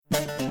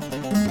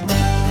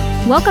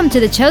Welcome to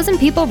the Chosen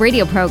People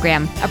radio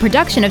program, a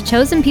production of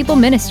Chosen People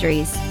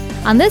Ministries.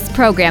 On this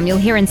program, you'll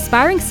hear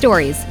inspiring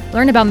stories,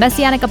 learn about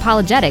Messianic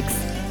apologetics,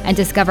 and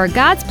discover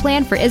God's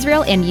plan for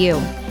Israel and you.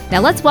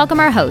 Now let's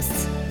welcome our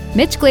hosts,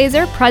 Mitch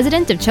Glaser,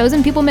 President of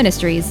Chosen People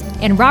Ministries,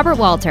 and Robert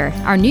Walter,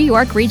 our New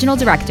York Regional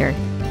Director.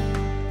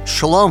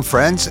 Shalom,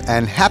 friends,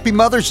 and happy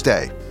Mother's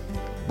Day.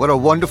 What a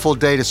wonderful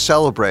day to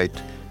celebrate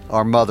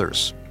our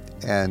mothers.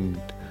 And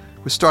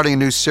we're starting a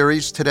new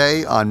series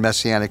today on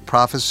Messianic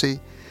Prophecy.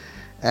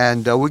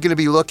 And we're going to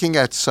be looking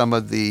at some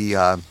of the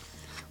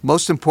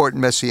most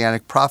important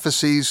Messianic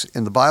prophecies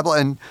in the Bible.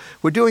 And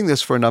we're doing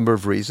this for a number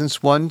of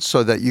reasons. One,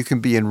 so that you can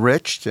be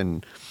enriched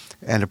and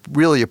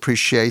really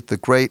appreciate the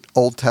great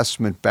Old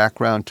Testament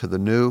background to the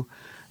New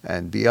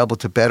and be able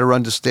to better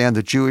understand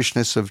the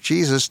Jewishness of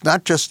Jesus,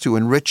 not just to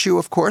enrich you,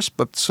 of course,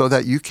 but so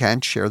that you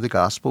can share the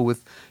gospel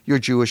with your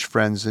Jewish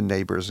friends and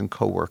neighbors and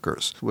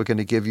coworkers. We're going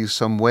to give you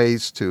some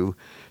ways to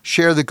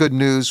share the good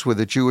news with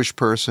a Jewish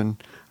person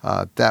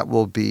that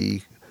will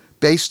be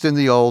based in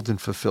the old and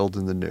fulfilled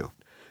in the new.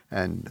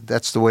 And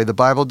that's the way the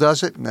Bible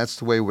does it, and that's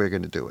the way we're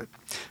going to do it.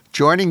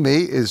 Joining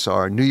me is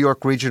our New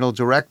York Regional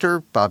Director,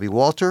 Bobby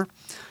Walter,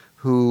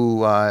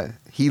 who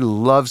he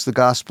loves the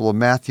Gospel of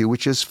Matthew,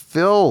 which is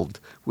filled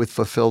with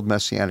fulfilled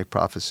Messianic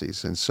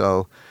prophecies. And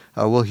so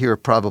we'll hear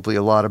probably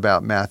a lot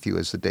about Matthew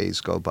as the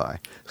days go by.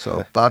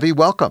 So, Bobby,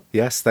 welcome.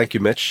 Yes, thank you,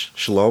 Mitch.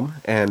 Shalom,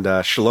 and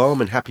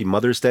happy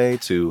Mother's Day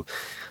to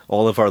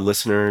all of our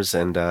listeners,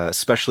 and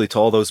especially to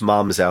all those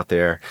moms out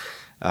there.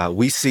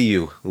 We see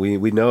you.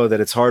 We know that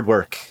it's hard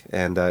work,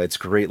 and it's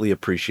greatly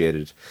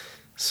appreciated.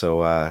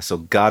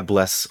 So God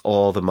bless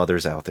all the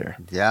mothers out there.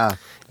 Yeah.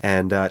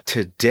 And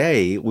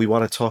today we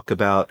want to talk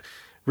about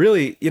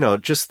really,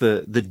 just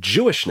the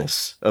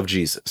Jewishness of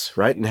Jesus,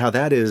 right? And how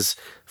that is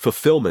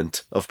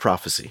fulfillment of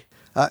prophecy.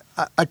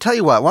 I tell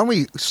you what, why don't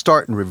we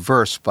start in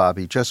reverse,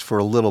 Bobby, just for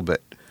a little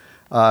bit.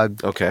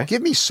 Okay.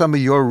 Give me some of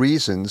your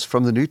reasons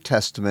from the New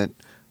Testament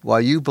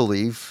why you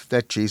believe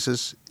that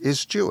Jesus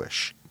is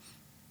Jewish.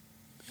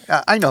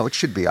 I know it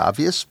should be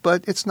obvious,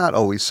 but it's not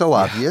always so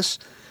obvious.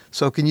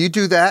 So can you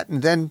do that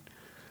and then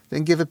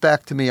give it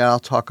back to me, and I'll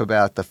talk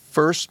about the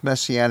first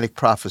Messianic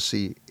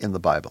prophecy in the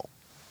Bible.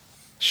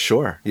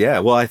 Sure. Yeah.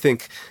 Well, I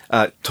think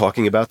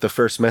talking about the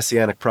first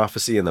Messianic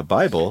prophecy in the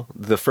Bible,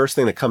 the first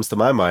thing that comes to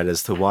my mind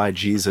as to why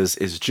Jesus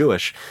is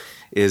Jewish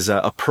is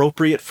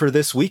appropriate for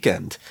this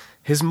weekend.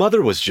 His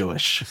mother was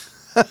Jewish.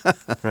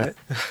 Right?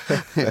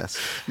 Yes.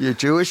 You're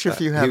Jewish if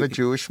you have a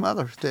Jewish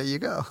mother. There you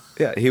go.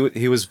 Yeah,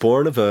 he was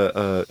born of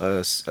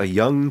a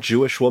young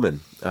Jewish woman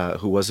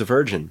who was a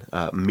virgin,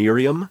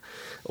 Miriam,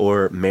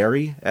 or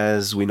Mary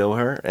as we know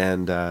her,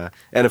 and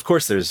of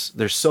course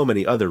there's so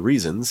many other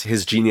reasons.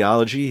 His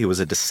genealogy, he was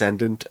a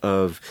descendant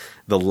of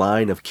the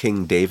line of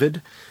King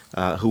David,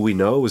 who we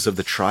know was of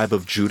the tribe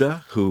of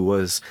Judah, who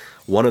was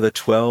one of the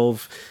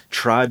 12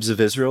 tribes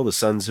of Israel, the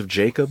sons of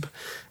Jacob.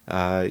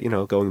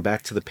 Going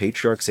back to the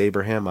patriarchs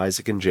Abraham,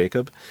 Isaac, and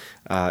Jacob.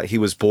 He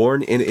was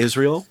born in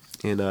Israel,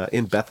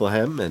 in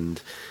Bethlehem,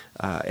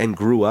 and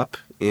grew up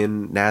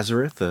in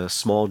Nazareth, a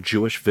small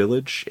Jewish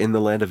village in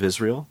the land of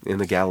Israel, in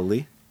the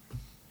Galilee.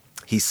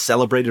 He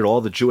celebrated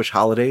all the Jewish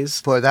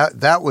holidays. Boy,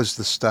 that was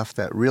the stuff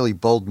that really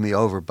bowled me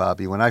over,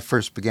 Bobby, when I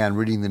first began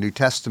reading the New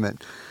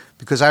Testament,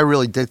 because I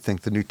really did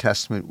think the New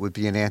Testament would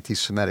be an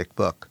anti-Semitic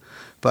book.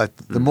 But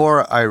the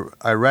more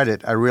I read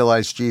it, I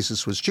realized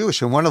Jesus was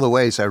Jewish. And one of the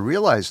ways I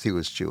realized he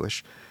was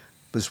Jewish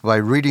was by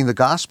reading the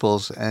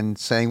Gospels and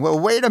saying, well,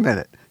 wait a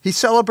minute. He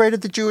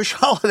celebrated the Jewish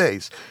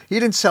holidays. He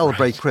didn't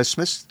celebrate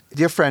Christmas.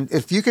 Dear friend,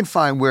 if you can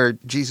find where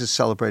Jesus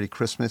celebrated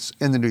Christmas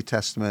in the New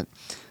Testament,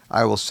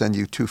 I will send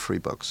you 2 free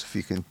books if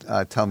you can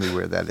tell me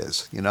where that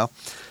is,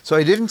 So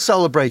he didn't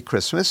celebrate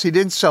Christmas. He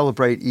didn't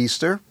celebrate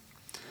Easter.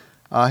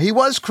 He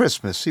was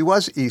Christmas. He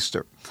was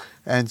Easter.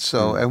 And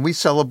so, and we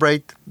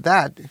celebrate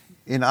that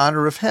in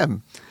honor of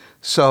him.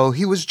 So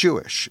he was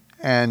Jewish,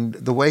 and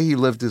the way he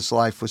lived his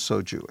life was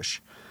so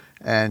Jewish.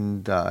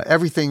 And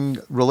everything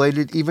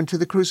related even to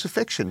the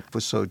crucifixion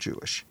was so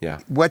Jewish. Yeah.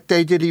 What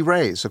day did he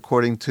raise?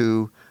 According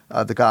to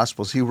the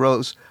Gospels, he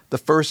rose the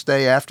first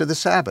day after the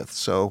Sabbath.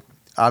 So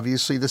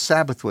obviously the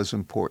Sabbath was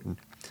important.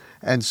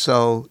 And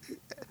so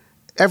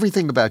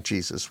everything about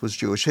Jesus was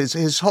Jewish.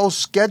 His whole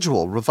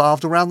schedule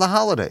revolved around the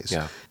holidays.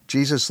 Yeah.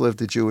 Jesus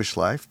lived a Jewish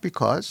life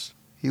because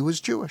he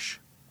was Jewish,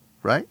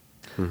 right?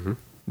 Mm-hmm.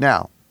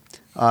 Now,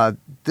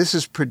 this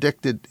is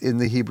predicted in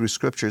the Hebrew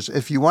Scriptures.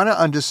 If you want to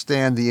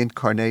understand the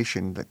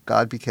incarnation, that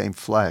God became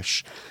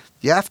flesh,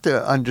 you have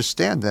to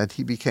understand that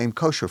he became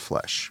kosher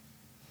flesh.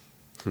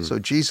 So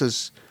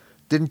Jesus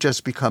didn't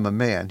just become a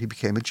man, he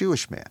became a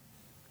Jewish man.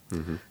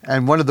 Mm-hmm.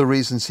 And one of the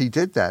reasons he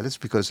did that is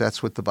because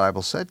that's what the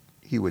Bible said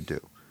he would do.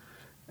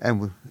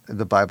 And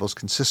the Bible's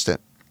consistent.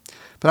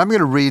 But I'm going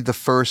to read the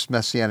first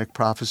Messianic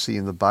prophecy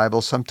in the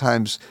Bible.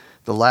 Sometimes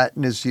the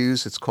Latin is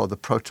used. It's called the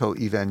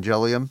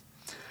Proto-Evangelium.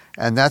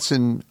 And that's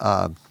in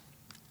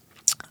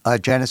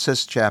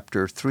Genesis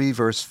chapter 3,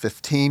 verse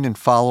 15 and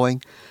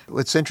following.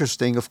 What's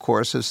interesting, of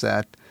course, is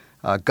that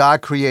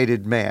God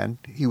created man.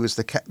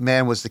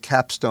 Man was the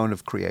capstone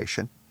of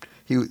creation.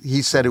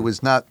 He said it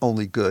was not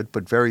only good,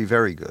 but very,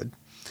 very good.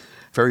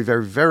 Very,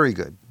 very, very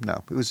good.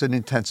 No, it was an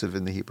intensive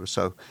in the Hebrew.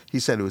 So he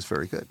said it was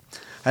very good.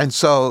 And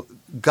so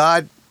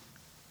God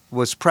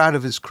was proud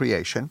of his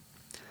creation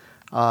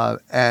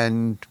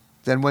and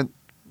then went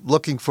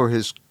looking for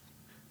his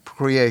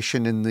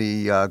creation in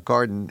the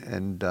garden,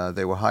 and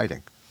they were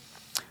hiding.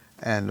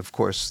 And, of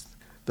course,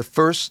 the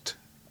first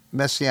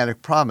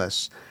Messianic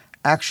promise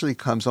actually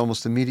comes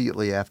almost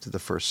immediately after the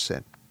first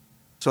sin.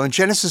 So in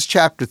Genesis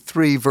chapter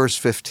 3, verse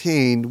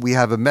 15, we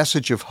have a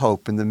message of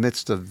hope in the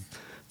midst of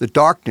the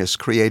darkness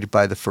created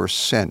by the first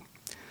sin.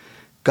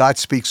 God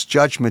speaks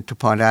judgment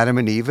upon Adam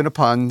and Eve and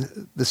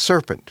upon the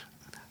serpent,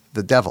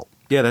 the devil.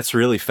 Yeah, that's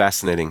really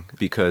fascinating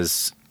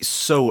because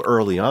so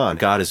early on,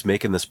 God is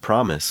making this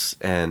promise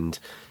and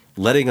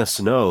letting us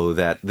know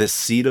that this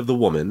seed of the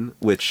woman,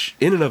 which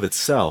in and of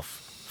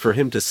itself, for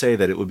him to say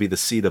that it would be the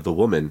seed of the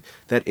woman,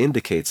 that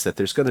indicates that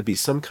there's going to be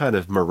some kind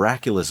of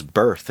miraculous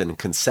birth and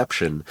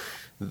conception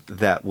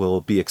that will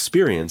be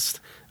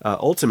experienced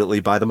ultimately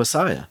by the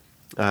Messiah.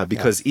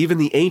 Because even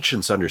the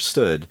ancients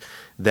understood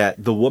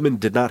that the woman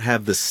did not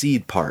have the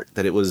seed part,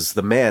 that it was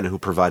the man who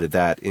provided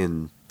that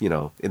in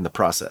the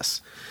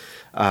process.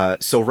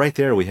 So right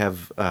there we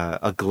have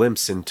a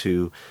glimpse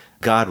into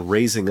God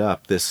raising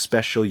up this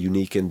special,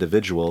 unique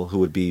individual who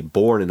would be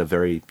born in a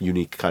very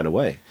unique kind of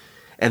way.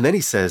 And then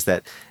he says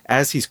that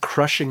as he's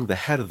crushing the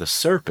head of the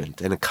serpent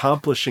and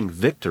accomplishing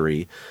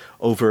victory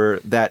over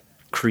that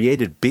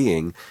created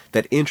being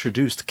that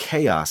introduced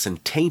chaos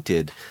and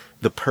tainted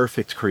the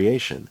perfect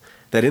creation,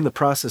 that in the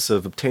process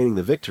of obtaining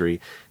the victory,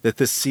 that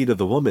this seed of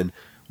the woman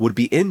would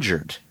be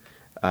injured.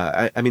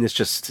 I mean,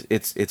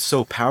 it's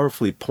so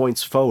powerfully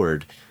points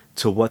forward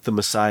to what the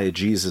Messiah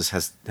Jesus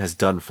has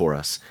done for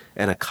us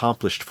and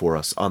accomplished for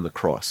us on the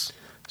cross.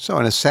 So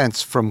in a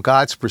sense, from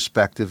God's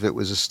perspective, it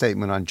was a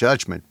statement on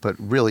judgment, but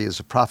really is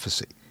a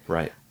prophecy.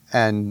 Right.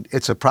 And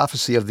it's a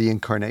prophecy of the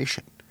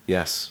incarnation.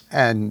 Yes.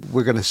 And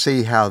we're going to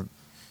see how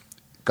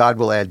God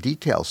will add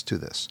details to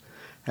this.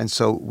 And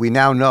so we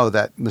now know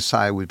that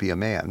Messiah would be a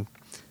man.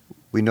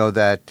 We know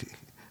that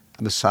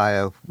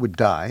Messiah would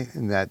die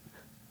and that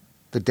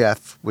the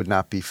death would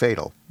not be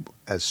fatal,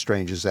 as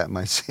strange as that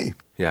might seem.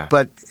 Yeah.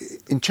 But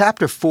in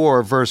chapter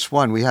 4, verse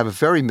 1, we have a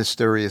very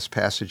mysterious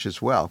passage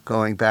as well,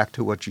 going back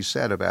to what you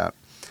said about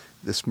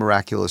this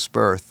miraculous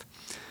birth.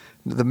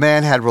 The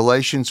man had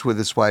relations with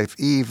his wife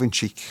Eve, and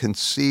she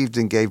conceived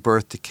and gave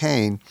birth to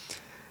Cain.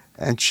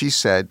 And she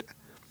said,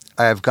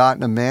 I have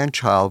gotten a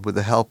man-child with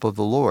the help of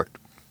the Lord.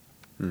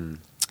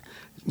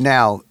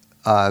 Now,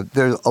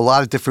 there are a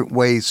lot of different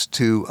ways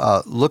to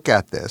look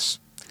at this,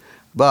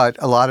 but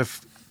a lot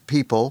of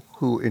people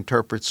who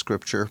interpret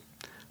Scripture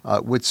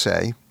would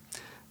say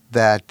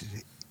that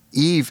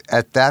Eve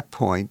at that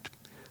point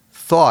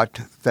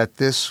thought that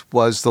this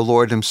was the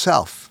Lord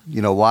himself.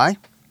 You know why,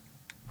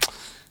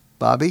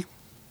 Bobby?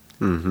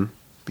 Mm-hmm.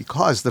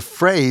 Because the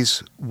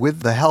phrase,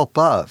 with the help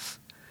of,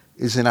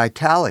 is in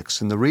italics.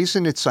 And the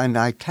reason it's in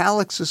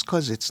italics is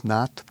because it's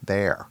not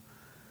there.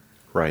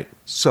 Right.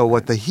 So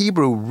what the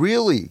Hebrew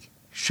really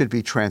should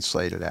be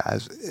translated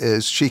as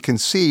is she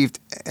conceived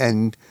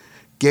and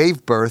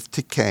gave birth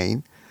to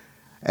Cain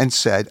and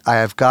said, I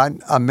have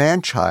gotten a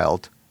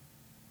man-child,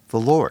 the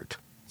Lord.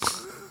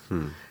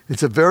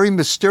 It's a very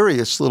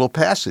mysterious little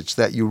passage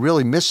that you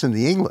really miss in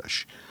the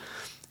English.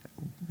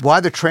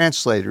 Why the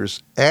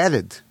translators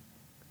added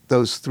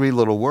those three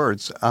little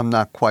words, I'm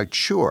not quite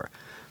sure.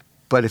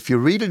 But if you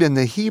read it in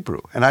the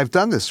Hebrew, and I've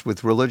done this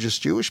with religious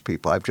Jewish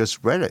people, I've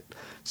just read it.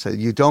 So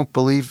you don't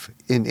believe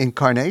in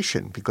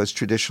incarnation because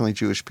traditionally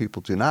Jewish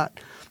people do not.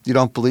 You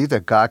don't believe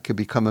that God could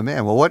become a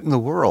man. Well, what in the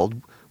world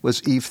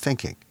was Eve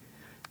thinking?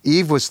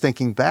 Eve was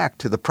thinking back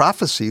to the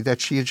prophecy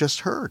that she had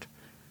just heard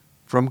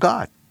from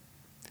God,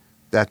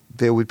 that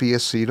there would be a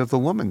seed of the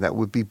woman that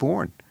would be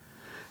born.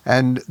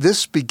 And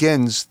this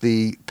begins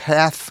the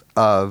path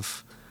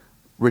of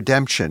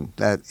redemption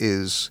that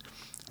is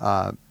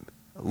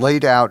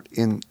laid out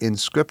in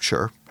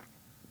Scripture.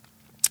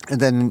 And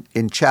then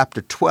in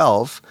chapter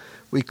 12,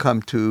 we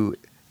come to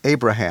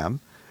Abraham.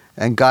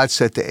 And God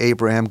said to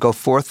Abraham, go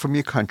forth from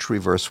your country,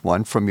 verse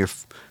 1, from your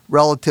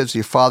relatives,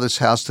 your father's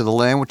house, to the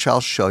land which I'll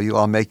show you.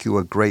 I'll make you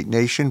a great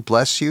nation,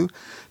 bless you,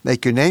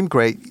 make your name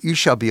great. You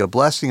shall be a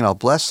blessing, and I'll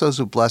bless those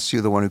who bless you.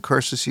 The one who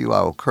curses you,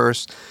 I will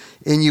curse.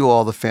 In you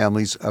all the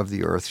families of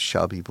the earth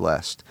shall be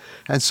blessed.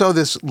 And so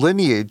this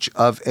lineage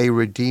of a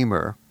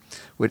Redeemer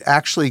would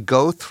actually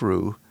go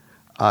through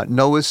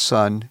Noah's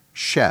son,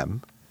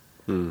 Shem.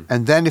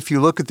 And then if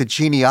you look at the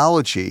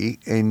genealogy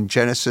in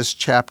Genesis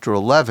chapter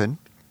 11,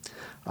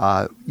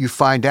 you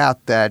find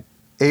out that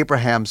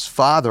Abraham's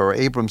father, or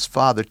Abram's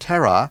father,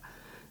 Terah,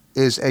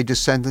 is a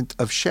descendant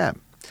of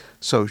Shem.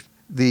 So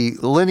the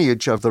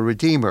lineage of the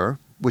Redeemer,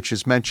 which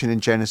is mentioned in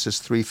Genesis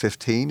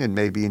 3:15 and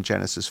maybe in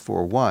Genesis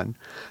 4:1,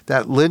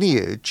 that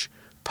lineage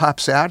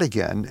pops out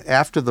again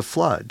after the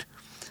flood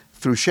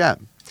through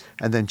Shem.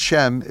 And then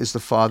Shem is the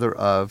father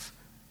of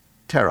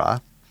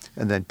Terah,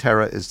 and then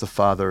Terah is the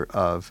father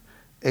of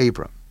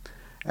Abram.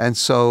 And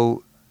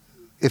so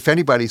if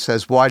anybody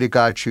says, why did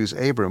God choose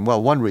Abram?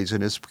 Well, one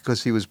reason is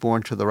because he was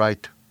born to the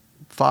right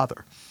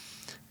father,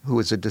 who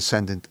is a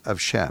descendant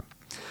of Shem.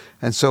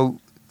 And so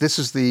this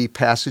is the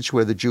passage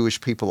where the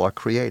Jewish people are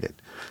created.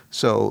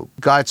 So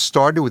God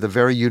started with a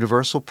very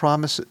universal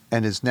promise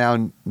and is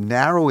now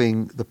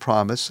narrowing the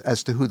promise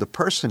as to who the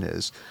person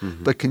is,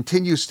 but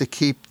continues to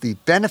keep the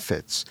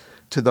benefits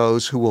to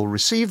those who will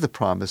receive the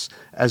promise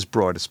as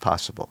broad as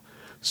possible.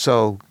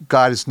 So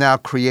God is now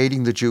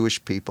creating the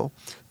Jewish people.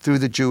 Through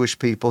the Jewish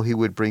people, he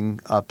would bring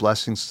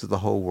blessings to the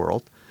whole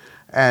world.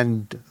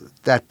 And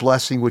that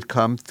blessing would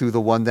come through the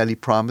one that he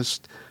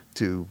promised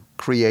to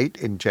create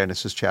in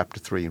Genesis chapter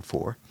 3 and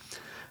 4.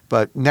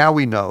 But now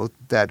we know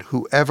that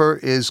whoever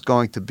is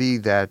going to be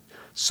that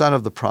son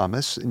of the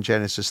promise in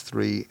Genesis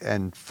 3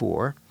 and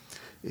 4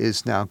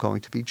 is now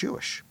going to be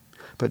Jewish.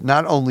 But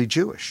not only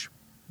Jewish.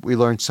 We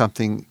learned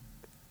something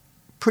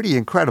pretty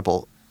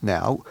incredible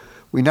now.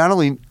 We not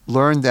only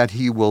learn that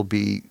he will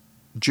be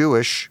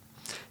Jewish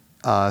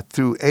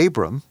through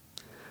Abram,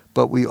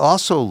 but we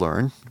also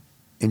learn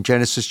in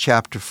Genesis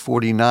chapter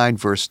 49,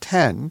 verse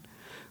 10,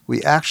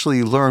 we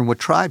actually learn what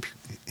tribe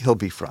he'll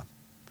be from.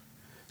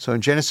 So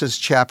in Genesis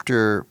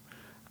chapter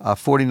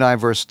 49,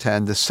 verse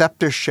 10, the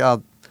scepter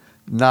shall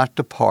not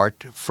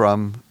depart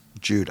from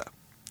Judah,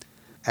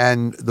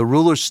 and the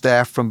ruler's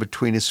staff from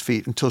between his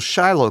feet until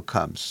Shiloh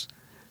comes.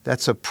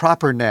 That's a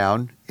proper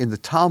noun. In the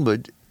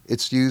Talmud,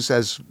 it's used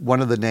as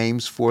one of the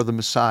names for the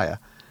Messiah,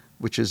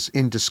 which is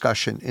in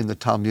discussion in the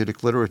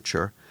Talmudic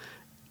literature.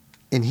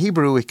 In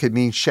Hebrew, it could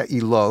mean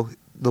She'ilo,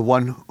 the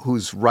one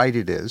whose right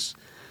it is.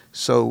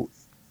 So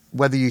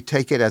whether you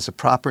take it as a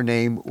proper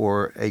name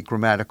or a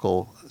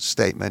grammatical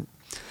statement,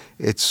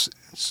 it's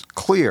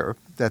clear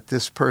that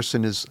this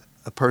person is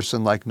a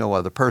person like no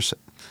other person.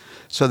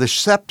 So the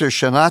scepter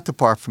shall not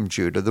depart from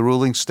Judah, the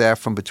ruling staff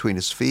from between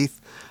his feet,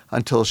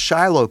 until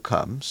Shiloh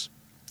comes,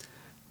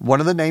 one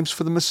of the names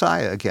for the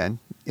Messiah, again,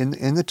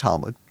 in the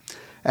Talmud,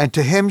 and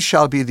to him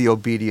shall be the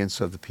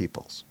obedience of the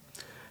peoples.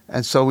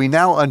 And so we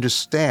now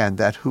understand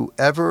that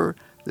whoever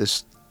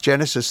this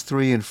Genesis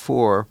 3 and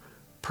 4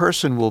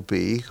 person will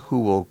be who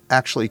will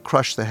actually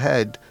crush the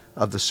head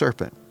of the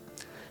serpent,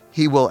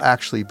 he will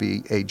actually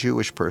be a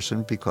Jewish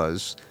person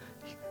because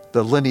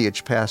the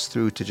lineage passed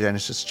through to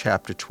Genesis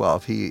chapter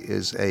 12. He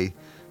is a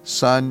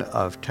son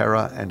of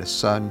Terah and a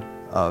son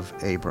of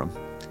Abram.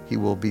 He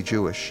will be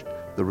Jewish.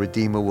 The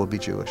Redeemer will be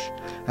Jewish.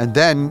 And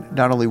then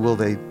not only will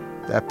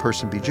that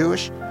person be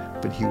Jewish,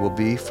 but he will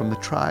be from the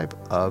tribe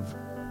of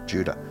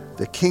Judah,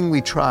 the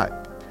kingly tribe.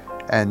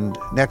 And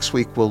next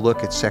week we'll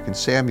look at 2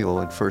 Samuel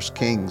and 1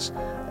 Kings,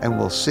 and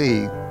we'll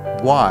see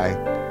why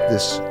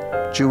this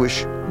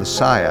Jewish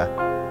Messiah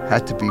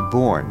had to be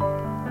born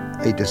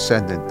a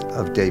descendant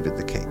of David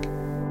the king.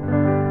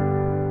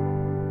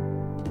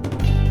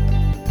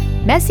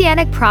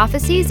 Messianic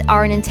prophecies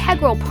are an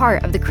integral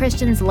part of the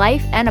Christian's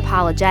life and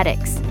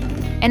apologetics.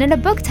 And in a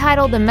book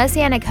titled The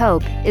Messianic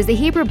Hope, Is the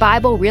Hebrew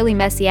Bible Really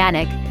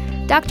Messianic?,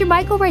 Dr.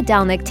 Michael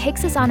Rydelnik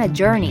takes us on a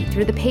journey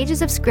through the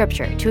pages of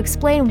Scripture to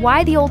explain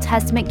why the Old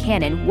Testament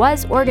canon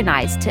was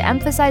organized to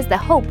emphasize the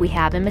hope we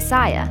have in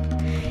Messiah.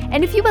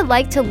 And if you would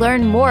like to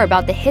learn more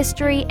about the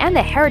history and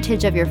the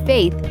heritage of your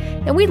faith,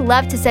 then we'd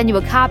love to send you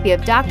a copy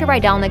of Dr.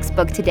 Rydelnik's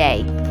book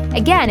today.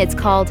 Again, it's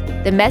called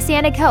The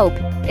Messianic Hope,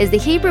 Is the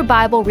Hebrew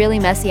Bible Really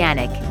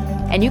Messianic?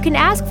 And you can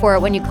ask for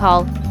it when you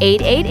call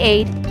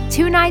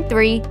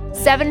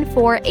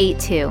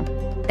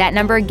 888-293-7482. That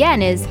number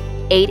again is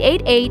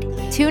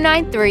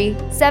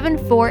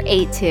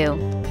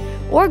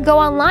 888-293-7482. Or go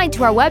online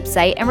to our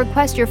website and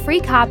request your free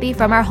copy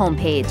from our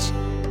homepage.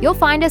 You'll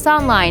find us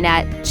online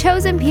at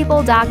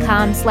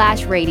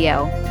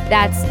chosenpeople.com/radio.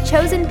 That's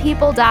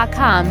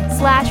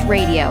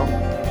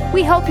chosenpeople.com/radio.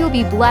 We hope you'll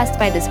be blessed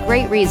by this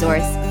great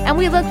resource, and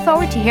we look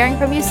forward to hearing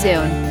from you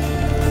soon.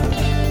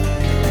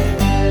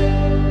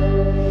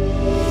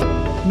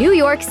 New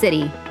York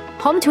City,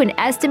 home to an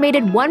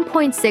estimated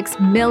 1.6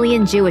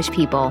 million Jewish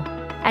people.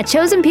 At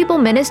Chosen People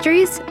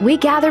Ministries, we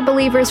gather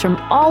believers from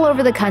all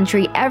over the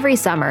country every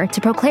summer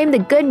to proclaim the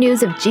good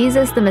news of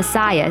Jesus the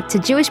Messiah to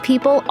Jewish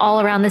people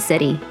all around the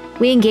city.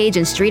 We engage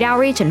in street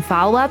outreach and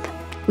follow-up.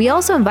 We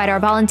also invite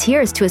our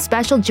volunteers to a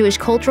special Jewish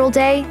Cultural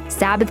Day,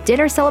 Sabbath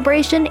dinner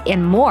celebration,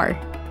 and more.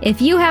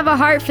 If you have a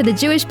heart for the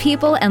Jewish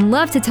people and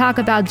love to talk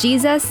about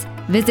Jesus,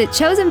 visit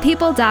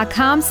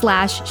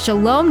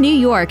chosenpeople.com/Shalom New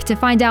York to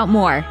find out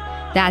more.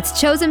 That's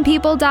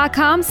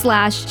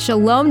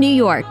chosenpeople.com/Shalom New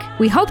York.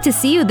 We hope to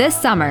see you this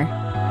summer.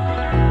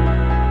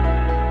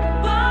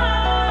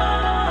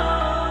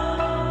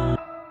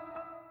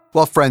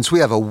 Well, friends, we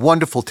have a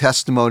wonderful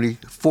testimony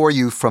for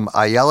you from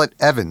Ayelet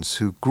Evans,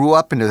 who grew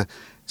up in a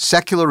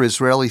secular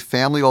Israeli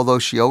family, although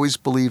she always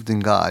believed in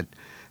God.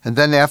 And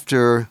then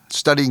after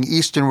studying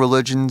Eastern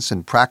religions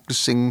and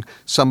practicing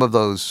some of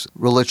those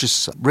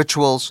religious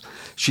rituals,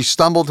 she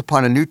stumbled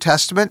upon a New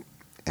Testament,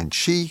 and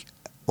she,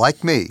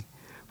 like me,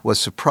 was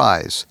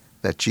surprised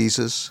that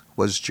Jesus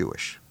was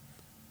Jewish.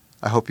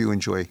 I hope you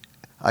enjoy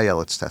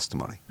Ayelet's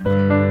testimony.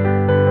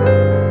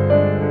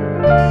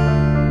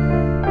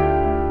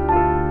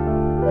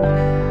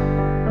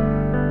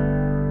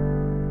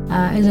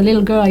 As a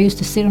little girl, I used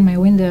to sit on my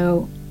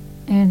window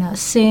and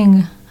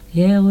sing,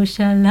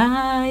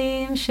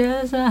 Yerushalayim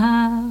shel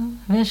zahav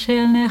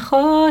v'shel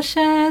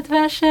nechoshet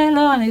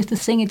v'shelon. I used to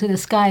sing it to the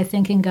sky,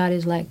 thinking God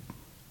is like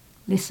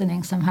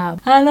listening somehow.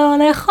 Halo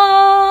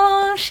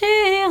lechol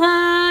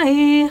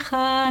shirayich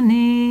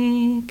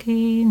ani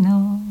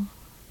kino.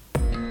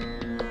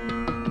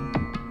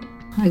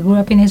 I grew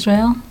up in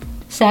Israel,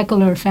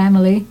 secular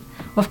family.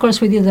 Of course,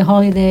 we did the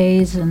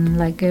holidays, and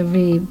like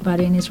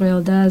everybody in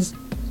Israel does.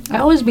 I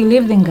always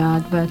believed in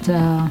God, but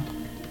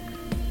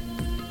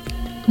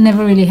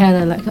never really had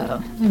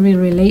a real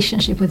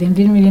relationship with Him.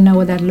 Didn't really know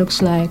what that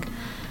looks like.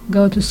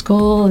 Go to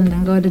school and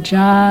then go to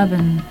job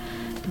and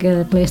get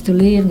a place to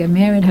live, get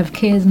married, have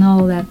kids, and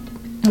all that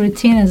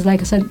routine. Is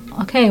like I said,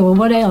 okay, well,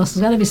 what else?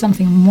 There's got to be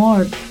something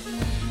more.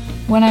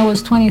 When I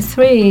was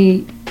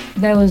 23,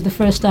 that was the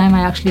first time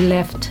I actually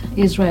left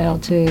Israel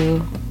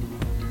to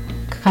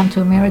come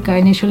to America,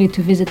 initially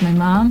to visit my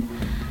mom.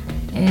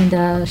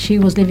 And she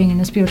was living in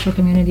a spiritual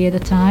community at the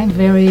time,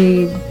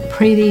 very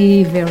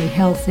pretty, very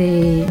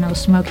healthy, no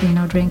smoking,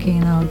 no drinking,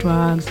 no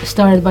drugs.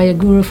 Started by a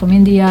guru from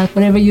India.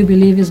 Whatever you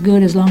believe is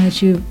good as long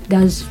as it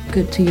does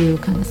good to you,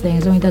 kind of thing,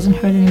 as long as it doesn't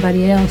hurt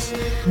anybody else.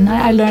 And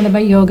I learned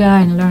about yoga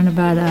and learned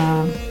about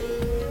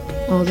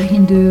all the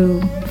Hindu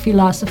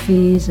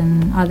philosophies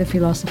and other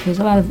philosophies,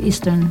 a lot of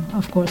Eastern,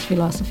 of course,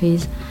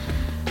 philosophies.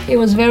 It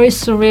was very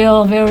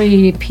surreal,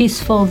 very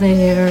peaceful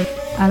there,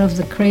 out of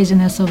the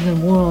craziness of the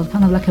world,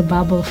 kind of like a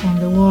bubble from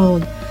the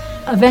world.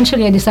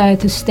 Eventually, I decided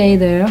to stay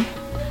there.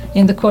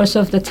 In the course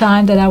of the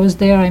time that I was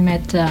there, I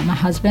met my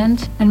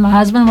husband, and my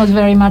husband was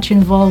very much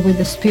involved with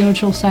the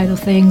spiritual side of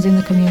things in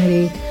the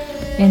community.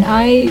 And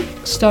I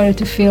started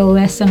to feel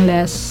less and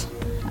less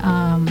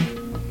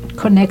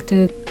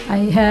connected.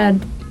 I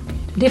had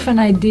different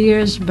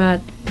ideas,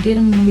 but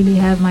didn't really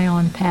have my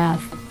own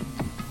path.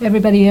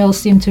 Everybody else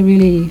seemed to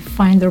really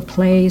find their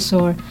place,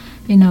 or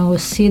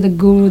see the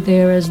guru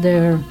there as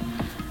their,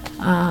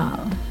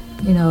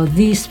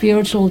 the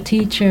spiritual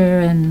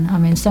teacher. And I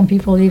mean, some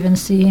people even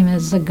see him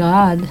as a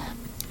god.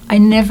 I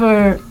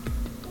never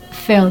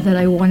felt that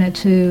I wanted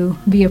to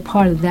be a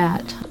part of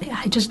that.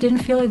 I just didn't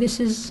feel like this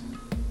is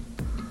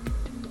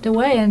the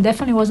way, and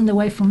definitely wasn't the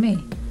way for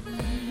me.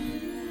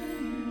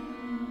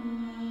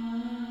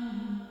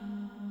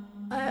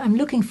 I'm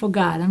looking for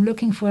God. I'm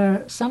looking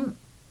for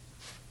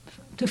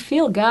to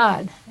feel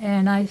God.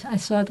 And I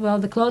thought, well,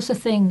 the closer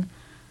thing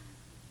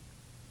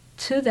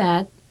to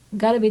that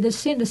got to be the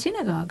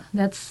synagogue.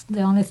 That's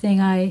the only thing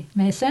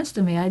made sense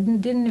to me. I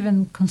didn't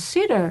even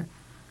consider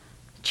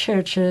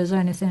churches or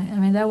anything. I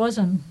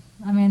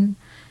mean,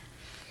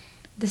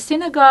 the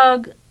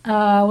synagogue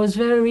was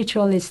very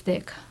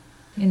ritualistic.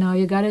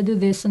 You got to do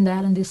this and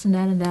that and this and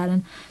that and that.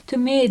 And to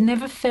me, it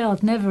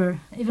never,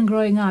 even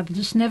growing up, it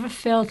just never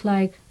felt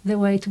like the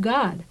way to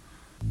God.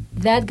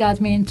 That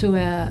got me into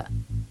a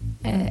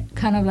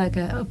kind of like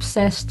an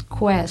obsessed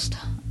quest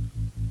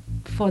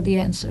for the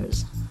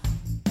answers.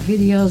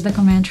 Videos,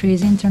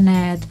 documentaries,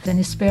 internet,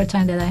 any spare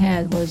time that I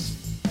had was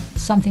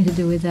something to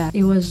do with that.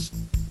 It was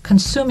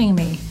consuming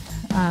me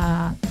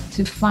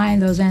to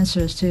find those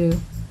answers, to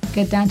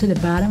get down to the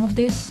bottom of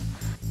this.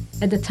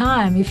 At the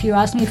time, if you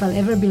asked me if I'll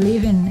ever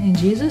believe in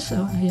Jesus,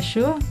 are you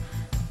sure?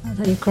 I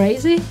thought, are you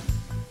crazy?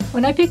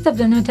 When I picked up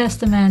the New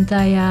Testament,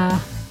 I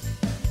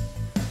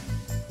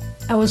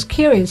was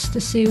curious to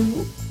see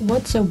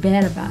what's so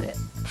bad about it.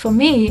 For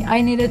me,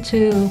 I needed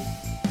to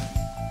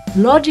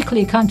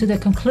logically come to the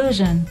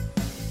conclusion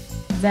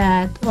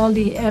that all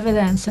the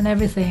evidence and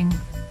everything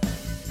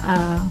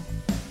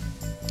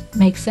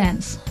makes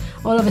sense.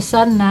 All of a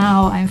sudden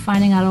now I'm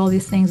finding out all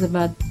these things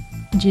about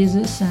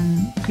Jesus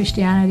and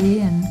Christianity,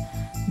 and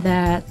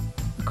that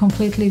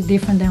completely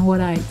different than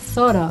what I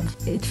thought of.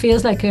 It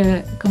feels like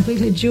a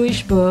completely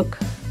Jewish book.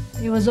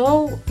 It was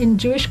all in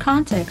Jewish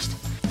context.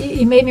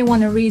 It made me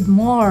want to read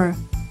more,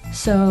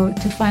 so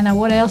to find out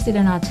what else did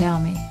it not tell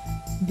me.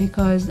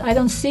 Because I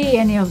don't see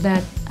any of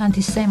that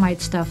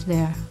anti-Semite stuff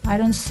there. I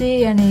don't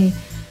see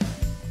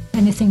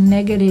anything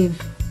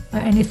negative or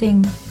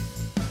anything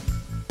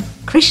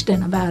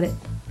Christian about it.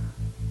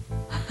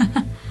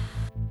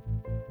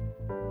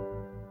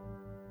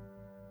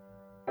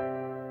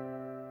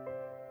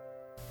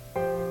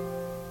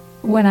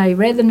 When I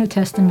read the New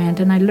Testament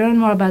and I learned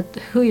more about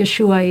who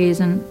Yeshua is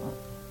and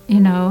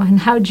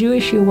how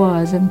Jewish he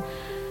was, and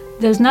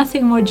there's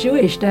nothing more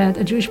Jewish that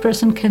a Jewish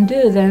person can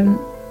do than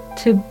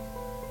to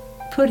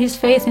put his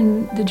faith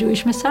in the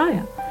Jewish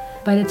Messiah.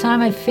 By the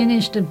time I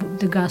finished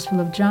the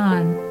Gospel of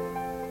John,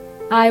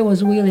 I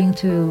was willing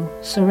to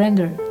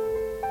surrender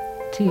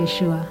to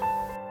Yeshua.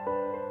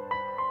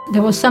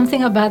 There was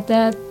something about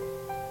that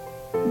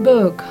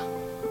book,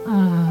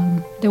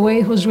 the way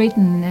it was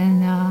written,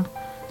 and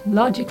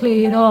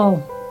logically it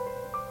all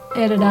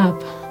added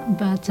up.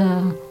 But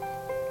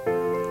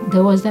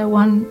there was that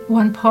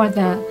one part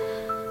that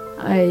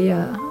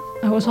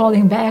I was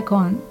holding back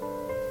on.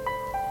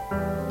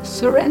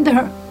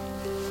 Surrender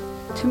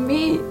to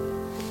me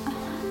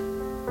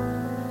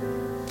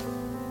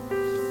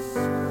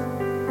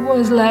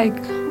was like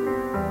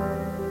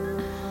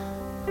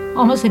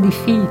almost a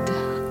defeat,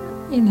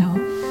 you know.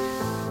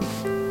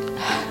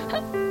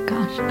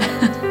 Gosh.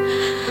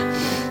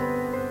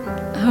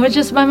 I was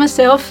just by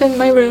myself in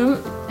my room,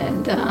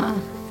 and I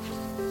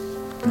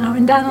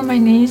went down on my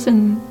knees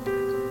and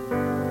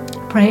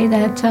prayed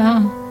that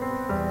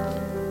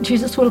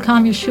Jesus will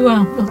come,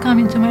 Yeshua will come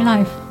into my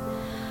life.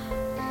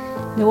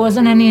 There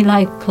wasn't any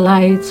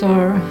lights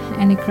or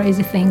any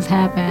crazy things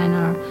happen,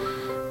 or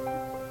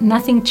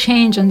nothing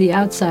changed on the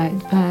outside,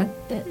 but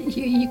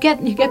you get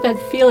that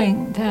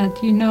feeling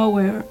that you know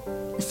where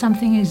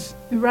something is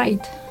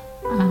right,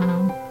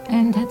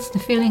 and that's the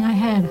feeling I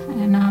had,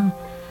 and I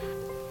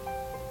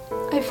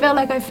felt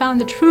like I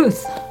found the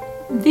truth.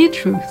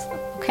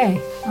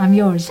 Okay, I'm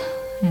yours,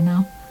 you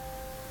know.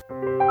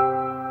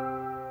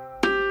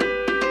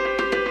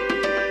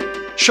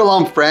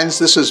 Shalom, friends.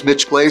 This is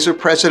Mitch Glaser,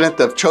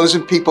 president of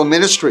Chosen People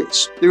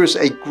Ministries. There is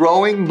a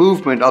growing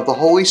movement of the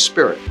Holy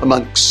Spirit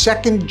among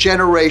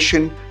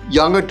second-generation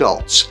young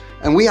adults,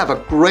 and we have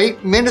a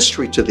great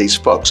ministry to these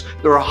folks.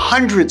 There are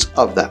hundreds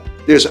of them.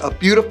 There's a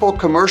beautiful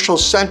commercial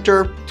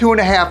center,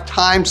 2.5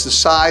 times the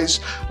size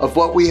of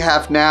what we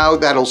have now,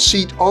 that'll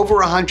seat over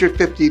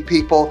 150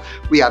 people.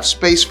 We have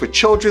space for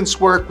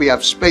children's work. We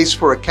have space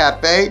for a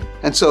cafe.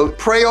 And so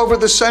pray over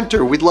the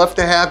center. We'd love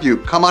to have you.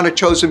 Come on a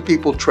Chosen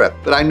People trip.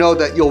 But I know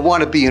that you'll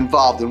want to be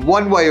involved in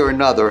one way or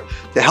another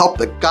to help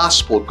the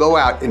gospel go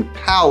out in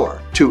power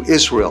to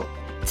Israel.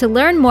 To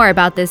learn more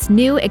about this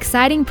new,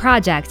 exciting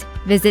project,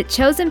 visit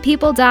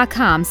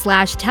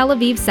chosenpeople.com/Tel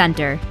Aviv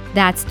Center.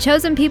 That's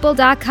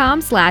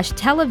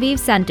chosenpeople.com/Tel Aviv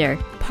Center.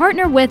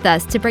 Partner with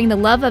us to bring the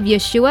love of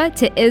Yeshua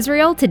to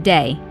Israel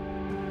today.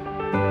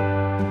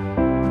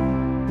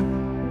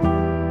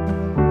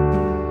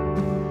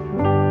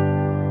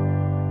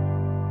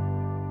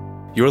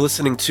 You're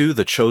listening to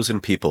The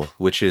Chosen People,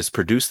 which is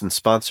produced and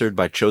sponsored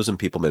by Chosen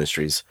People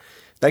Ministries.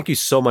 Thank you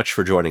so much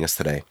for joining us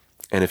today.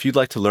 And if you'd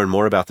like to learn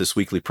more about this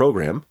weekly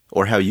program,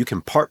 or how you can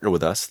partner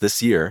with us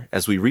this year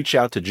as we reach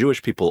out to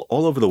Jewish people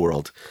all over the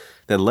world,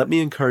 then let me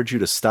encourage you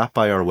to stop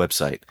by our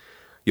website.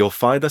 You'll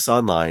find us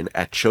online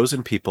at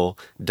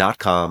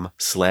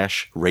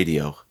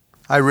chosenpeople.com/radio.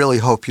 I really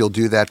hope you'll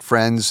do that,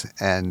 friends,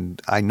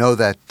 and I know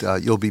that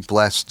you'll be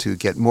blessed to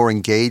get more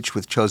engaged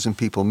with Chosen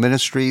People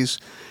Ministries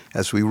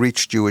as we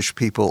reach Jewish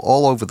people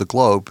all over the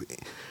globe.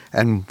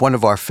 And one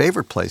of our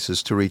favorite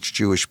places to reach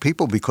Jewish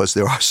people, because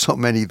there are so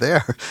many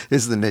there,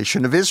 is the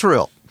nation of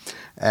Israel.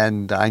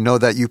 And I know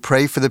that you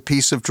pray for the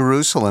peace of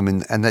Jerusalem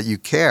and that you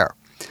care.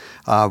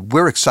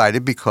 We're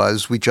excited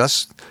because we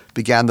just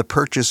began the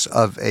purchase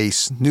of a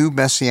new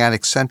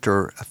Messianic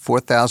center, a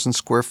 4,000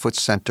 square foot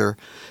center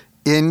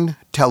in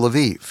Tel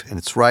Aviv. And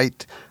it's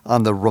right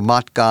on the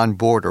Ramat Gan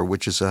border,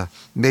 which is a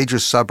major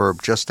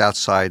suburb just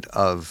outside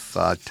of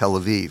Tel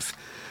Aviv.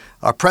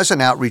 Our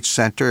present outreach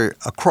center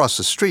across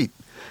the street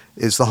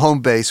is the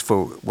home base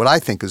for what I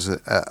think is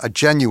a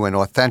genuine,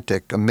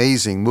 authentic,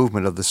 amazing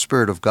movement of the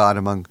Spirit of God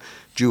among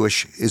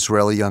Jewish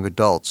Israeli young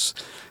adults.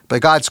 By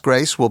God's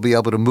grace, we'll be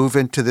able to move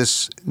into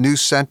this new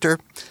center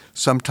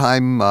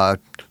sometime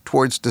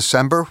towards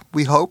December,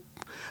 we hope.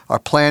 Our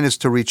plan is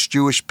to reach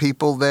Jewish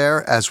people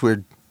there as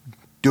we're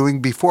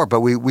doing before,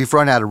 but we've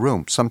run out of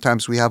room.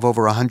 Sometimes we have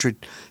over 100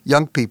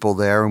 young people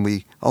there, and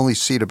we only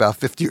seat about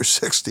 50 or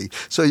 60.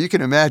 So you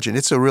can imagine,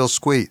 it's a real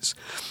squeeze.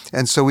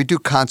 And so we do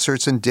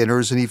concerts and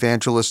dinners and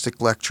evangelistic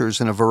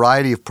lectures and a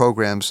variety of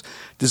programs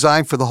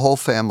designed for the whole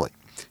family,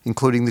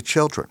 including the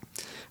children.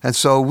 And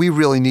so we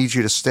really need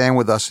you to stand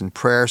with us in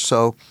prayer.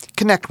 So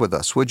connect with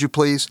us, would you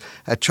please,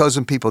 at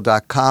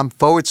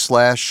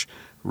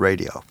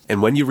chosenpeople.com/radio.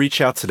 And when you reach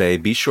out today,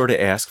 be sure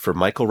to ask for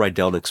Michael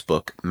Rydelnik's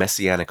book,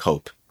 Messianic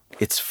Hope.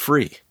 It's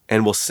free,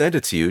 and we'll send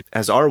it to you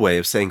as our way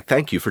of saying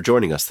thank you for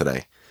joining us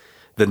today.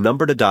 The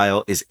number to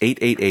dial is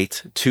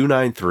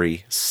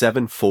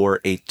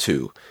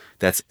 888-293-7482.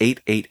 That's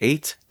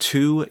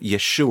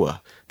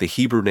 888-2-YESHUA, the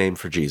Hebrew name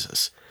for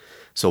Jesus.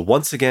 So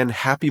once again,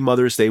 happy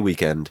Mother's Day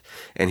weekend,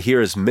 and here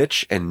is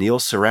Mitch and Neil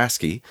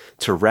Saraski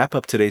to wrap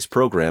up today's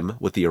program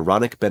with the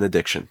Aaronic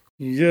benediction.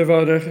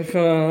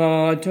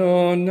 Yevarechecha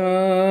Adonai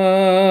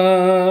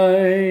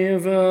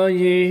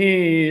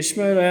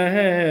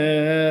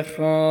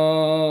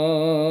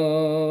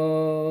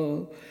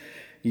v'yishmerecha.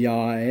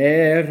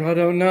 Ya'er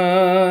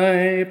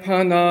Adonai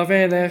panav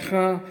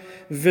elecha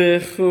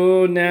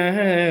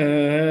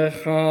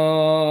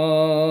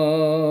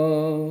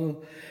v'chunecha.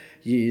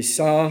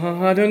 Yisa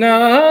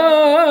Adonai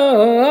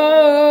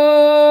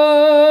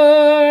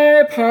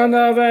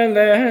panav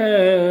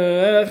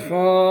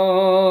elecha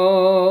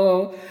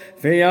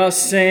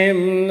v'yasem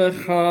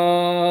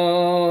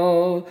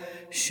lecha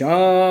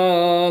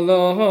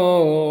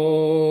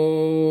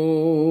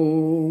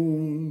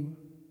shalom.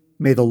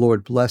 May the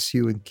Lord bless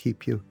you and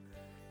keep you.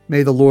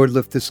 May the Lord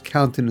lift his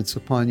countenance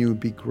upon you and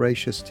be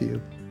gracious to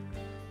you.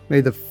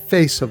 May the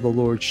face of the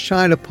Lord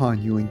shine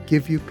upon you and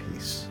give you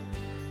peace.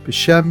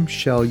 B'Shem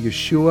Shel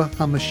Yeshua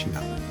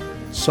HaMashiach,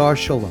 Sar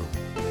Shalom,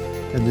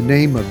 in the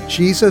name of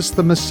Jesus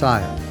the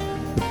Messiah,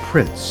 the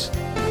Prince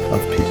of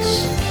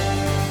Peace.